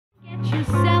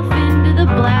yourself into the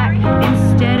black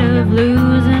instead of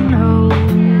losing hope.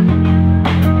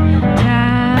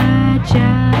 Touch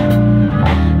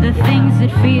up the things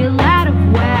that feel out of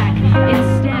whack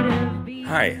instead of being.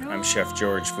 Hi, I'm Chef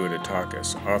George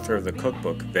Foodautakis, author of the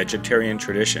cookbook Vegetarian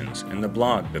Traditions and the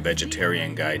blog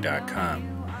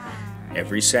thevegetarianguy.com.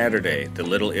 Every Saturday, the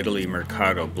Little Italy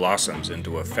Mercato blossoms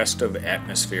into a festive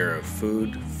atmosphere of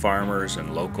food, farmers,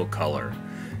 and local color.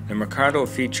 The Mercato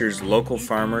features local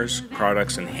farmers,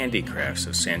 products, and handicrafts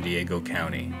of San Diego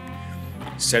County.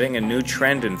 Setting a new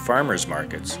trend in farmers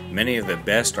markets, many of the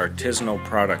best artisanal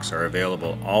products are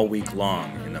available all week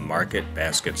long in the Market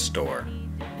Basket store.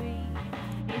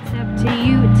 It's up to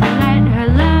you to let her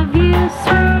love you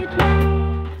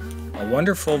sweetly. A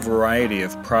wonderful variety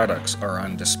of products are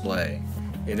on display.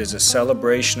 It is a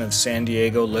celebration of San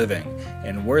Diego living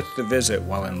and worth the visit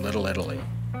while in Little Italy.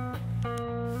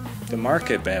 The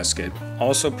Market Basket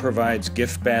also provides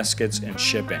gift baskets and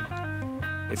shipping.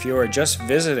 If you are just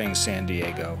visiting San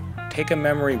Diego, take a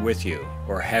memory with you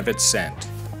or have it sent.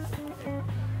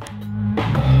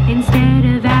 Instead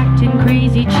of acting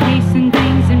crazy, chasing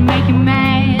things and making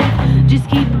mad, just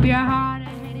keep your heart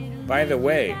ahead. By the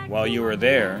way, while you are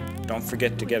there, don't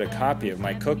forget to get a copy of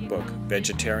my cookbook,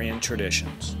 Vegetarian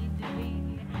Traditions.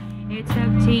 It's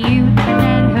up to you to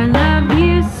let her love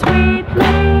you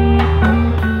sweetly.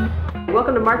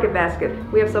 Welcome to Market Basket.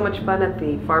 We have so much fun at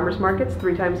the farmers markets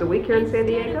 3 times a week here in San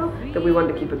Diego that we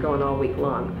wanted to keep it going all week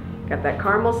long. Got that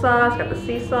caramel sauce, got the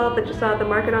sea salt that you saw at the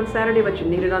market on Saturday but you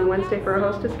needed on Wednesday for a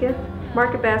hostess gift.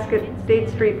 Market Basket, State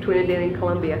Street between Indiana and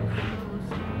Columbia.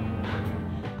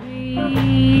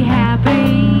 Be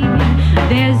happy,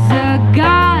 there's a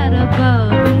God.